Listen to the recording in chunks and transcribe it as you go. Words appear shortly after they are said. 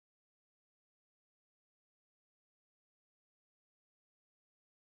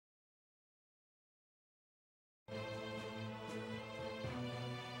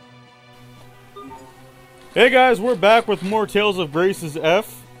Hey guys, we're back with more Tales of Grace's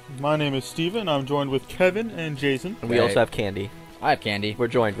F. My name is Steven. I'm joined with Kevin and Jason. And we also have Candy. I have Candy. We're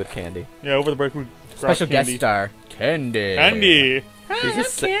joined with Candy. Yeah, over the break we Special grabbed guest star, Candy. Candy! Hi, I'm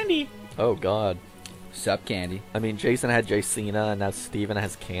Candy. Oh god. Sup, Candy. I mean, Jason had Jacina, and now Steven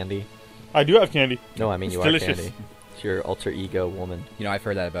has Candy. I do have Candy. No, I mean It's you delicious. are Candy. It's your alter ego woman. You know, I've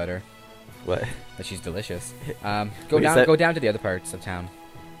heard that about her. What? That she's delicious. Go Wait, down. Go down to the other parts of town.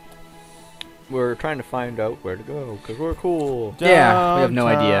 We're trying to find out where to go, because we're cool. Yeah, we have no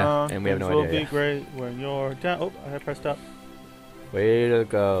idea. Downtown, And we have no things will idea, be yeah. great when you're down. Oh, I pressed up. Way to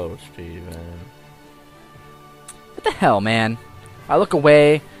go, Steven. What the hell, man? I look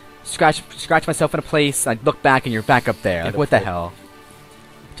away, scratch myself in a place. I look back, and you're back up there. Like, what the hell?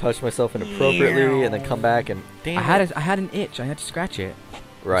 Touch myself inappropriately, and then come back and... Damn I had an itch. I had to scratch it.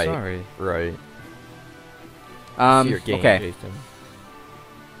 Right. Sorry. Right. See your game, Okay. Jason.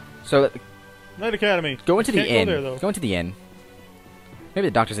 So Night Academy. go into the Can't inn. Go there, though. Go into the inn. Maybe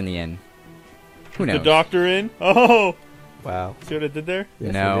the doctor's in the inn. Who knows? The doctor in? Oh! Wow. See what I did there?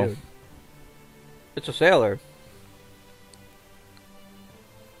 Yes, No. we did. It's a sailor.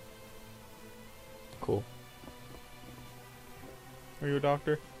 Cool. Are you a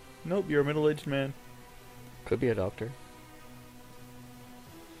doctor? Nope, you're a middle-aged man. Could be a doctor.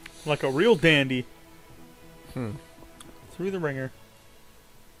 Like a real dandy. Hmm. Through the ringer.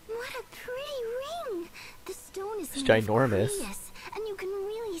 What a pretty ring! The stone is It's made of ginormous. Creus, and you can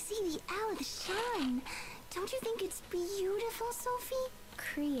really see the Alith shine. Don't you think it's beautiful, Sophie?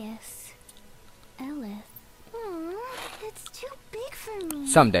 Creus. Elith. It's too big for me.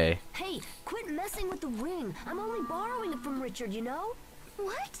 Someday. Hey, quit messing with the ring. I'm only borrowing it from Richard, you know?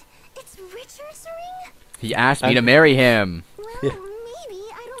 What? It's Richard's ring? He asked me to marry him. Well, Yeah. maybe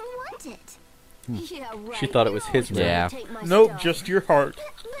I don't want it. Yeah, right. She thought it was his ring. Yeah. Take my Nope, stuff. just your heart.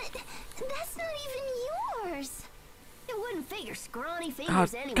 But that's not even yours. It wouldn't fit your scrawny Oh,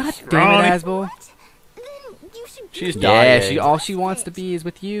 fingers anyway. God damn it, Asbel. What? Then you should She's give Yeah, dying. all she wants to be is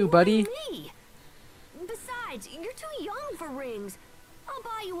with you, buddy. Me. Besides, you're too young for rings. I'll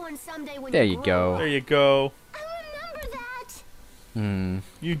buy you one someday when There you you grow go. up. There you go. I remember that. Hmm.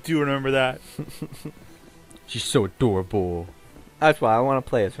 You do remember that. She's so adorable. That's why I want to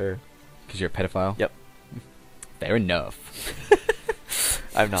play as her. Because you're a pedophile? Yep. Fair enough.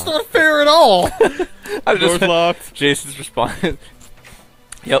 I'm not. not fair at all. I'm Door's just locked. Jason's response.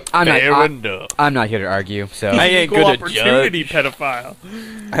 Yep. I'm fair not, enough. I'm not here to argue, so... I ain't Equal gonna opportunity judge. pedophile.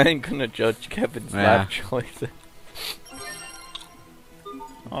 I ain't gonna judge Kevin's Yeah. life choices.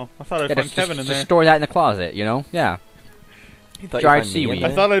 Oh, I thought I'd Yeah, find just, Kevin in just there. store that in the closet, you know? Yeah. You thought Dried you'd find me in seaweed. I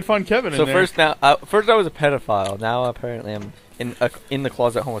there? thought I'd find Kevin So in there. first I was a pedophile. Now apparently I'm in the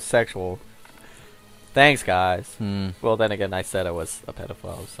closet homosexual. Thanks, guys. Hmm. Well, then again, I said I was a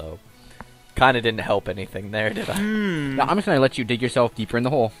pedophile, so kind of didn't help anything there, did I? Now, I'm just gonna let you dig yourself deeper in the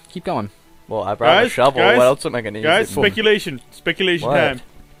hole. Keep going. Well, I brought a Guys, shovel. guys, What else am I gonna Guys, use it for? speculation What? time.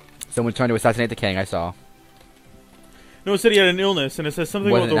 Someone's trying to assassinate the king, I saw. No, it said he had an illness, and it says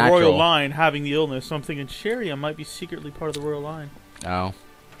something about Wasn't the royal natural. line having the illness, so I'm thinking Sheriam might be secretly part of the royal line. Oh.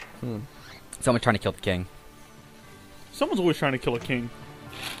 Hmm. Someone's trying to kill the king. Someone's always trying to kill a king.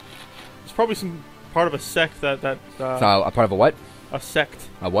 It's probably some part of a sect that So, a part of a what? a sect.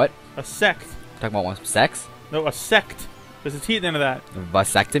 A what? A sect. Talking about one sex? No, a sect. There's a T at the end of that.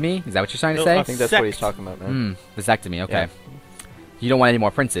 Vasectomy? Is that what you're trying to No, say? I think that's what he's Sect. talking about, man. Hmm. Vasectomy, okay. Yeah. You don't want any more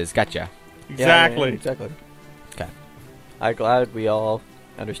princes, gotcha. Exactly. Yeah, exactly. Okay. I'm glad we all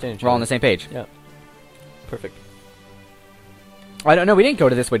understand each We're all on other. the same page. Yeah. Perfect. I don't know, we didn't go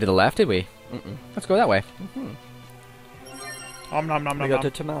to this way to the left, did we? Mm-mm. Let's go that way. Nom nom nom We nom got nom. the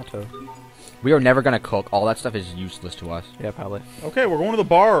tomato. We are never gonna cook. All that stuff is useless to us. Yeah, probably. Okay, we're going to the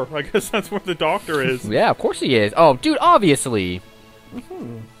bar. I guess that's where the doctor is. Yeah, of course he is. Oh, dude, obviously.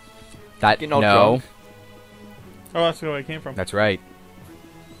 That, Getting all no. drunk. Oh, that's where I came from. That's right.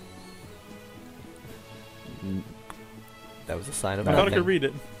 That was a sign of I thought I nothing. could read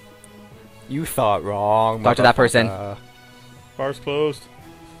it. You thought wrong. Talk to that person. motherfucker. Bar's closed.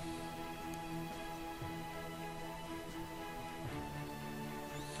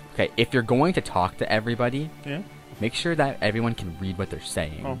 Okay, if you're going to talk to everybody, Yeah? make sure that everyone can read what they're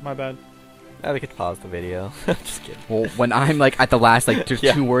saying. Oh, my bad. I could pause the video. Just kidding. Well, when I'm like at the last, like there's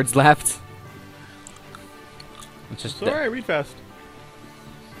Yeah. 2 words left. It's just It's alright, read fast.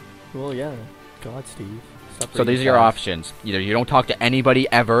 Well, yeah. God, Steve. Stop so these are reading your fast. options. Either you don't talk to anybody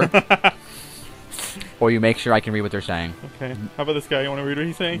ever, or you make sure I can read what they're saying. Okay. How about this guy? You want to read what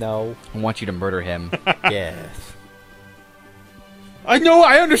he's saying? No. I want you to murder him. Yes. I know,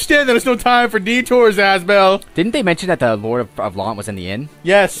 I understand that there's no time for detours, Asbel. Didn't they mention that the Lord of Lant was in the inn?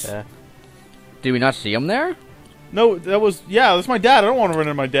 Yes. Yeah. Did we not see him there? No, that's my dad. I don't want to run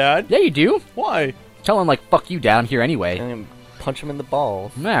into my dad. Yeah, you do. Why? Tell him, like, fuck you, Dad. I'm here anyway. And punch him in the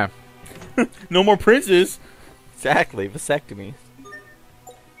balls. Yeah. No more princes. Exactly, vasectomy.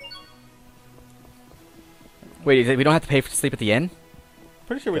 Wait, we don't have to pay to sleep at the inn?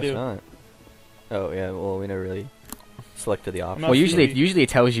 Pretty sure we Guess do. not. Oh yeah, well we never really selected the option. not Well, usually sure. it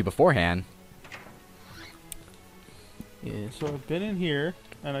tells you beforehand. Yeah. So I've been in here,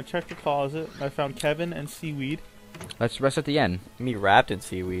 and I checked the closet. I found Kevin and seaweed. Let's rest at the inn. Me wrapped in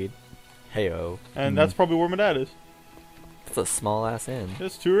seaweed. Heyo. And that's probably where my dad is. That's a small ass inn.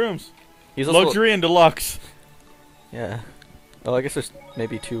 There's 2 rooms. He's also Luxury and deluxe. Yeah. Oh, I guess there's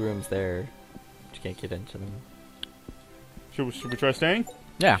maybe 2 rooms there. But you can't get into them. Should we try staying?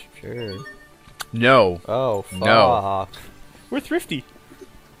 Yeah. Sure. No. Oh, fuck. No. We're thrifty.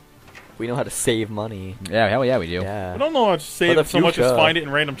 We know how to save money. Yeah, hell yeah, we do. Yeah. I don't know how to save the it so much as future. find it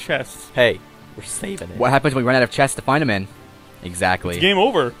in random chests. Hey, we're saving it. What happens when we run out of chests to find them in? Exactly. It's game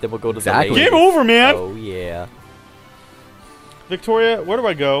over. Then we'll go to Exactly. the ladies. Game over, man! Oh, yeah. Victoria, where do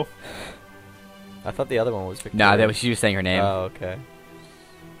I go? I thought the other one was Victoria. Nah, that was she was saying her name. Oh, okay.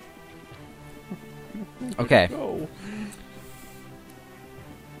 Okay. Go.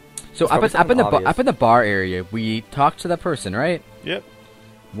 So It's probably something obvious. up in the bar area, we talked to the person, right? Yep.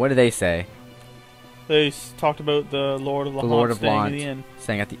 What did they say? They talked about the Lord of the Lord Haunted of staying Lant. at the inn.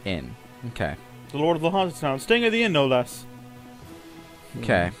 Staying at the inn. Okay. The Lord of the Haunted Town. Staying at the inn, no less.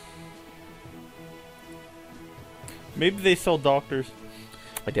 Okay. Maybe they sell doctors.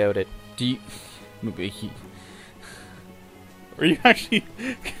 I doubt it. Do you? Are you actually...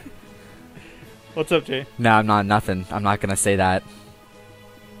 What's up, Jay? No, I'm not. Nothing. I'm not gonna say that.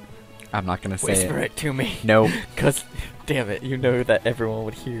 I'm not gonna say Whisper it. it to me. No. Because, damn it, you know that everyone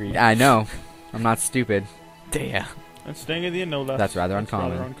would hear you. I know. I'm not stupid. Damn. And staying at the inn, no less. That's rather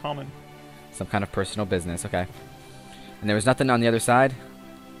uncommon. Rather uncommon. Some kind of personal business. Okay. And there was nothing on the other side.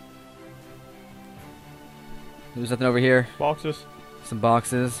 There was nothing over here. Boxes. Some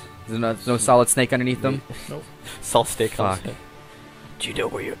boxes. There's no solid snake underneath them. Nope. Salt steak. Fuck. Do you know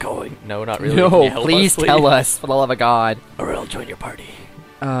where you're going? No, not really. No, Can you help please us, tell us, for the love of God. Or I'll join your party.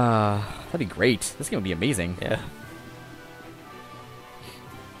 That'd be great. This game would be amazing. Yeah.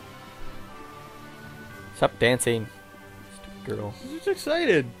 Stop dancing. Stupid girl. I'm just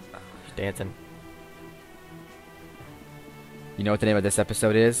excited. She's dancing. You know what the name of this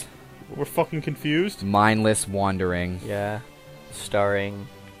episode is? We're fucking confused. Mindless Wandering. Yeah. Starring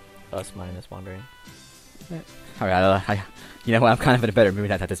us minus wandering. Alright, you know what? I'm kind of in a better mood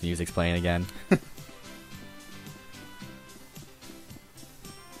now that this music's playing again.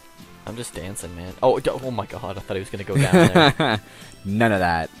 I'm just dancing, man. Oh my god, I thought he was gonna go down there. None of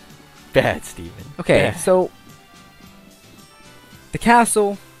that. Bad, Steven. Okay, Bad. so the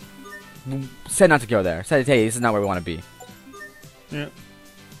castle said not to go there. Said, hey, this is not where we want to be. Yeah.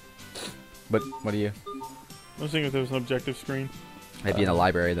 But what do you? I was thinking if there was an objective screen. Maybe in a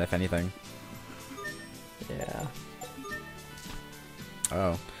library, if anything. Yeah.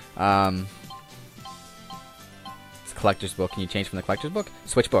 Oh. It's a collector's book. Can you change from the collector's book?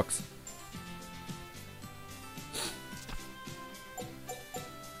 Switch books.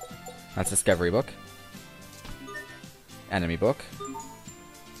 That's Discovery book. Enemy book.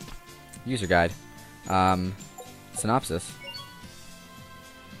 User guide. Synopsis.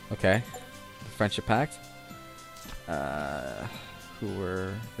 Okay. Friendship pact. Who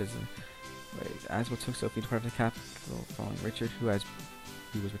were visiting? Wait, as what took Sophie to part of the capital, following Richard, who was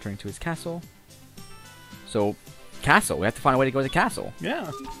returning to his castle. So, castle. We have to find a way to go to the castle. Yeah.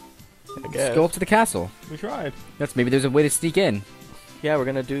 Let's go up to the castle. We tried. Maybe there's a way to sneak in. Yeah, we're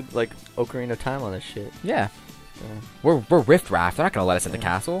gonna do like Ocarina of Time on this shit. Yeah. Yeah. We're Rift Raft. They're not gonna let us in the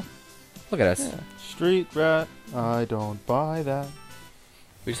castle. Look at us. Yeah. Street rat. I don't buy that.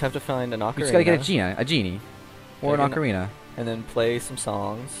 We just have to find an ocarina. We just gotta get a genie, or an Gotta get ocarina. and then play some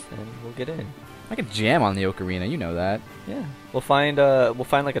songs, and we'll get in. I can jam on the ocarina. You know that. Yeah. We'll find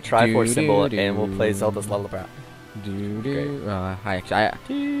like a Triforce Do, symbol, do, and we'll play do. Zelda's Lullaby. Do. I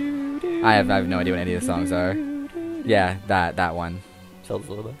have no idea what any of the songs are. Yeah, that one. Zelda's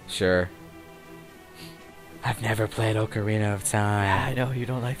Lullaby. Sure. I've never played Ocarina of Time. I know you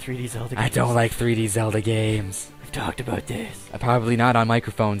don't like 3D Zelda games. I don't like 3D Zelda games. We've talked about this. Probably not on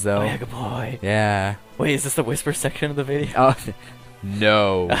microphones though. Oh yeah, good boy. Yeah. Wait, is this the whisper section of the video? Oh,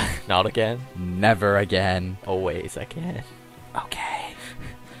 no. Not again. Never again. Always again. Okay.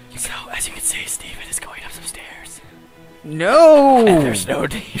 So, as you can see, Steven is going up some stairs. No. And there's no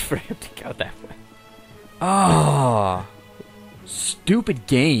need for him to go that way. Oh. Stupid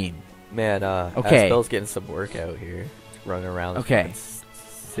game. Man, Okay. Asbel's getting some workout here. Running around. Okay.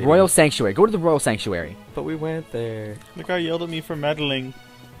 City. Royal Sanctuary. Go to the Royal Sanctuary. But we went there. The guy yelled at me for meddling.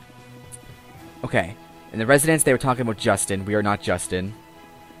 Okay. In the residence, they were talking about Justin. We are not Justin.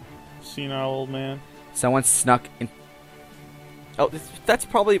 Senile old man. Someone snuck in. Oh, that's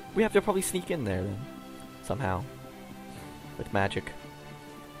probably... We have to probably sneak in there then. Somehow. With magic.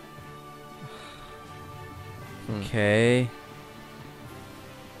 Okay.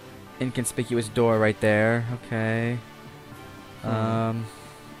 Inconspicuous door right there. Okay.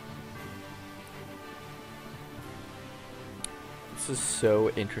 This is so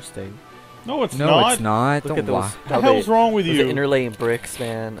interesting. No, it's No, not. it's not. Look Don't at those. lie. What the hell's wrong with those you? interlaying bricks,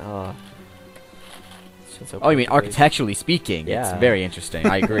 man. It's just so Oh, you mean perfectly- architecturally speaking? It's Yeah. very interesting.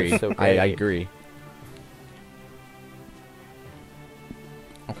 I agree. So I great. agree.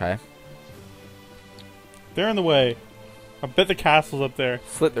 Okay. They're in the way. I bet the castle's up there.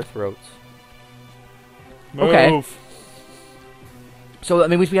 Slit their throats. Move. Okay. So I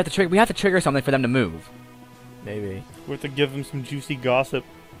mean, we have to trigger. We have to trigger something for them to move. Maybe. We have to give them some juicy gossip.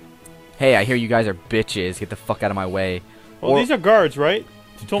 Hey, I hear you guys are bitches. Get the fuck out of my way. Well, Or- these are guards, right?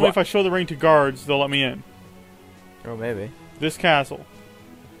 You told me What? if I show the ring to guards, they'll let me in. Oh, maybe. This castle.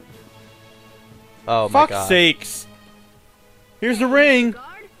 Oh my Fuck's god. sakes! Here's the ring!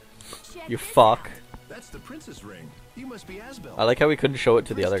 Guard, check You this fuck. That's the princess ring. You must be Asbel. I like how we couldn't show it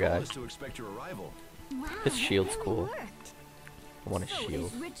to the other Prince guy. told us to expect your arrival. Wow, His that shield's really cool. worked. I want a So,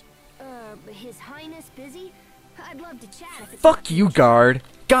 shield. is His Highness busy? I'd love to chat if it's Fuck you, guard.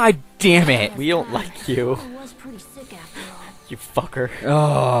 God damn it. We don't like you. I was pretty sick after all. You fucker.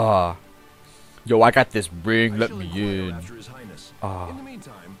 Oh. Yo, I got this ring. I Let shall me inquire in. after His Highness. Ah. In the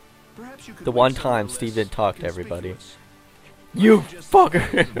meantime, perhaps you could The wait one somewhere time less Steve didn't talk to everybody. conspicuous. You Just fucker.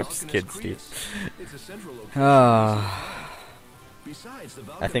 I'm Vulcanus just kidding, Steve. Creus. It's a central location. Ah. Besides, the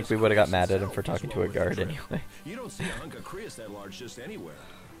I think Vulcanus we would have got Creus mad at him itself for is talking to well a worth the guard trip. anyway. You don't see a hunk of Creus that large just anywhere.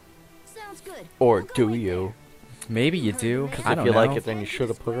 Sounds good. Or We'll go do right you? Maybe you do. Because I If don't you know. like it, then you should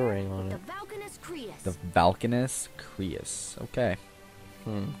have put a ring on The it. Vulcanus Creus. The Vulcanus Creus. Okay.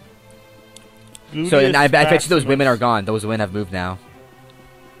 Hmm. So and I bet you those Maximus. women are gone. Those women have moved now.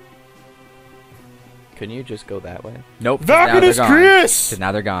 Couldn't you just go that way? Nope. 'cause now they're Vulcanus gone. Creus! 'Cause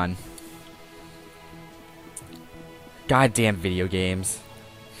now they're gone. Goddamn video games.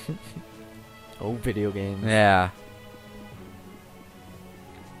 Oh, video games. Yeah.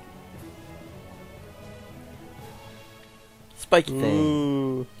 Spiky thing.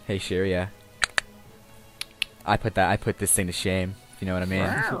 Ooh. Hey, sure, yeah. I put this thing to shame. If you know what I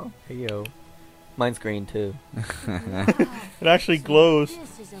mean. Hey yo. Mine's green too. It actually glows.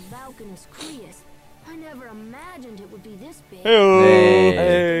 This is a Vulcanus Creus. I never imagined it would be this big. Hey.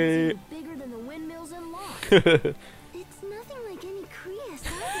 Hey. It's bigger than the windmills in Lost. It's nothing like any Creus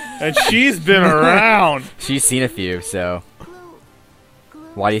I've ever And she's been around. She's seen a few, so glow.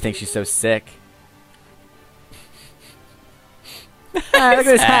 why do you think she's so sick? Ah, look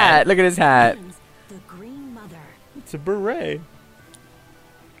at his hat. Look at his hat. The Green Mother. It's a beret.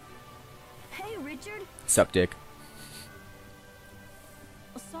 Hey, Richard. Sup, Dick.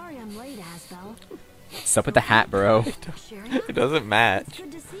 Sorry I'm late, Asbel. Sup with the hat, bro. Sharing? It doesn't It's match.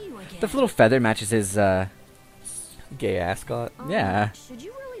 good to see you again. The little feather matches his. Gay ascot. Yeah. Should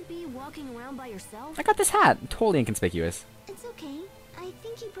you really be walking around by yourself? I got this hat. Totally inconspicuous. It's okay. I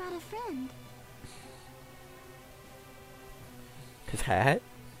think he brought a friend. His hat?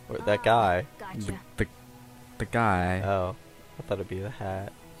 Or that guy? Gotcha. The guy. Oh. I thought it'd be the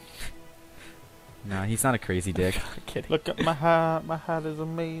hat. No, he's not a crazy dick. I'm kidding. Look at my hat. My hat is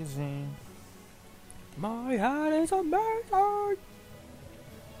amazing. My hat is amazing.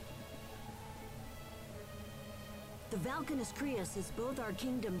 The Vulcanus Creus is both our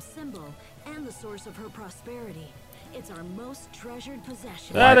kingdom's symbol and the source of her prosperity. It's our most treasured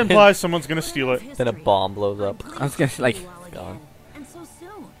possession. That implies someone's gonna steal it. Then a bomb blows up. I was gonna, like, gone. And so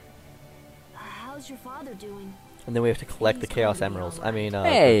soon. How's your father doing? And then we have to collect the Chaos Emeralds. I mean,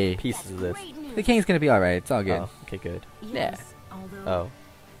 Hey. pieces of this. Great news. The king's gonna be alright. It's all good. Oh, okay, good. Yes, although, Oh.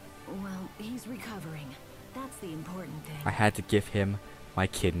 well, he's recovering. That's the important thing. I had to give him my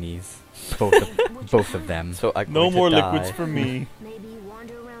kidneys. Both of them. So I'm No going to more die. liquids for me. Maybe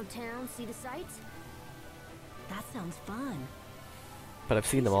wander around town, see the sights? That sounds fun. But I've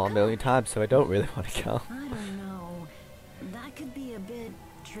seen them all a million times, so I don't really want to go. I don't know. That could be a bit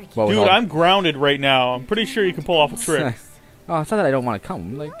tricky. Well, with Dude, all- I'm grounded right now. I'm pretty sure you can pull off a trick. Oh, it's not that I don't want to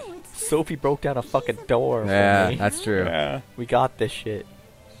come. Like, No, it's Sophie broke down a fucking door. for yeah, me. that's true. Yeah. We got this shit.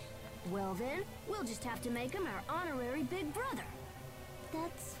 Well then, we'll just have to make him our honorary big brother.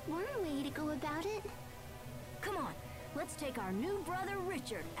 that's one way to go about it. Come on, let's take our new brother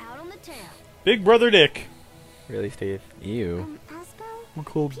Richard out on the town. Big Brother Dick. Really, Steve? Ew. Asbel, We'll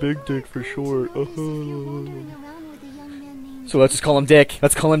call Big Dick for short. So let's just call him Dick.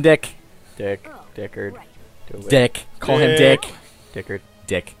 Let's call him Dick. Dick. Dickard. Do it. Dick. Call him Dick. Dickard.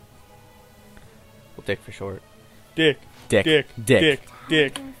 Dick. Well, Dick for short. Dick. Dick. Dick. Dick.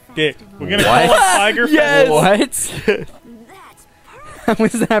 Dick. Dick. Dick. We're gonna What? call it Tiger Festival. What? That's How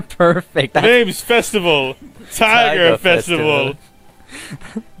was that perfect? The name's Festival. Tiger Festival.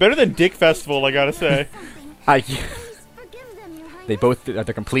 Better than Dick Festival, I gotta say. They both they're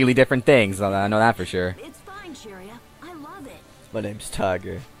completely different things. I know that for sure. it's fine, Cheria. I love it. My name's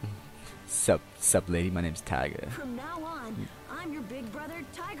Tiger. Sup, lady. My name's Tiger. From now on, I'm your big brother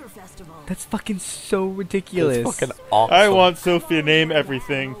Tiger Festival. That's fucking so ridiculous. That's fucking awesome. I want Sophie to name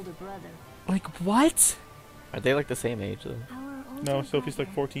everything. Older brother. Like what? Are they like the same age though? No, Sophie's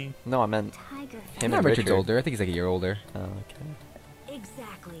like 14. No, I meant him Not and Richard's Richard. older. I think he's like a year older. Oh, okay.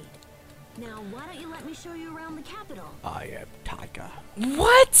 Exactly. Now, why don't you let me show you around the capital? I am Tiger.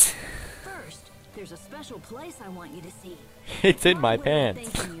 What? First, there's a special place I want you to see. It's in my One way of pants.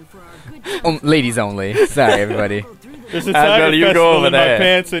 thanking you for our good Ladies only. Sorry, everybody. Go through the There's a I'd Tiger rather you go Festival over in my there.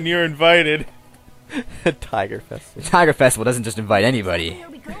 pants and you're invited. Tiger Festival. Tiger Festival doesn't just invite anybody. Where are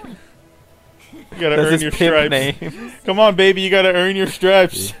we going? You gotta That's earn his your pimp stripes. name. Come on, baby, you gotta earn your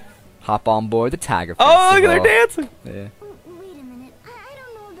stripes. Hop on board the Tiger Festival. Oh, look at her dancing. Yeah. Wait a minute. I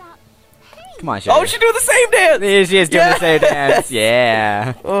don't know about. Hey. Come on, Sherry. Oh, she's doing the same dance. There she is doing the same dance.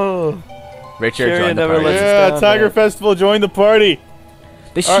 Yeah. Oh. Richard Sherry joined the never party. lets us Yeah, down, Tiger man. Festival, join the party.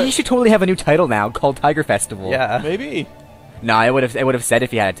 She should totally have a new title now called Tiger Festival. Yeah. Maybe. Nah, it would have said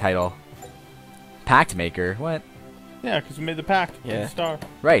if he had a title. Pact Maker. What? Yeah, because we made the pact. with Yeah. the star.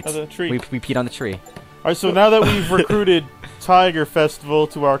 Right. Of the tree. We peed on the tree. Alright, so now that we've recruited Tiger Festival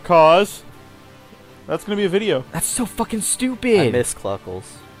to our cause, that's gonna be a video. That's so fucking I stupid. miss Cluckles.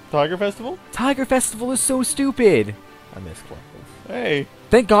 Tiger Festival? Tiger Festival is so stupid. I miss Cluckles. Hey.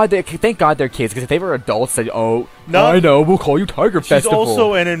 Thank God they're kids, because if they were adults, they'd, oh, No. I know, we'll call you Tiger She's Festival.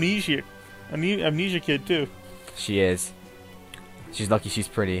 also an amnesia kid, too. She is. She's lucky she's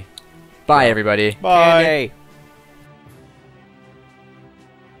pretty. Bye, everybody. Bye. Candy.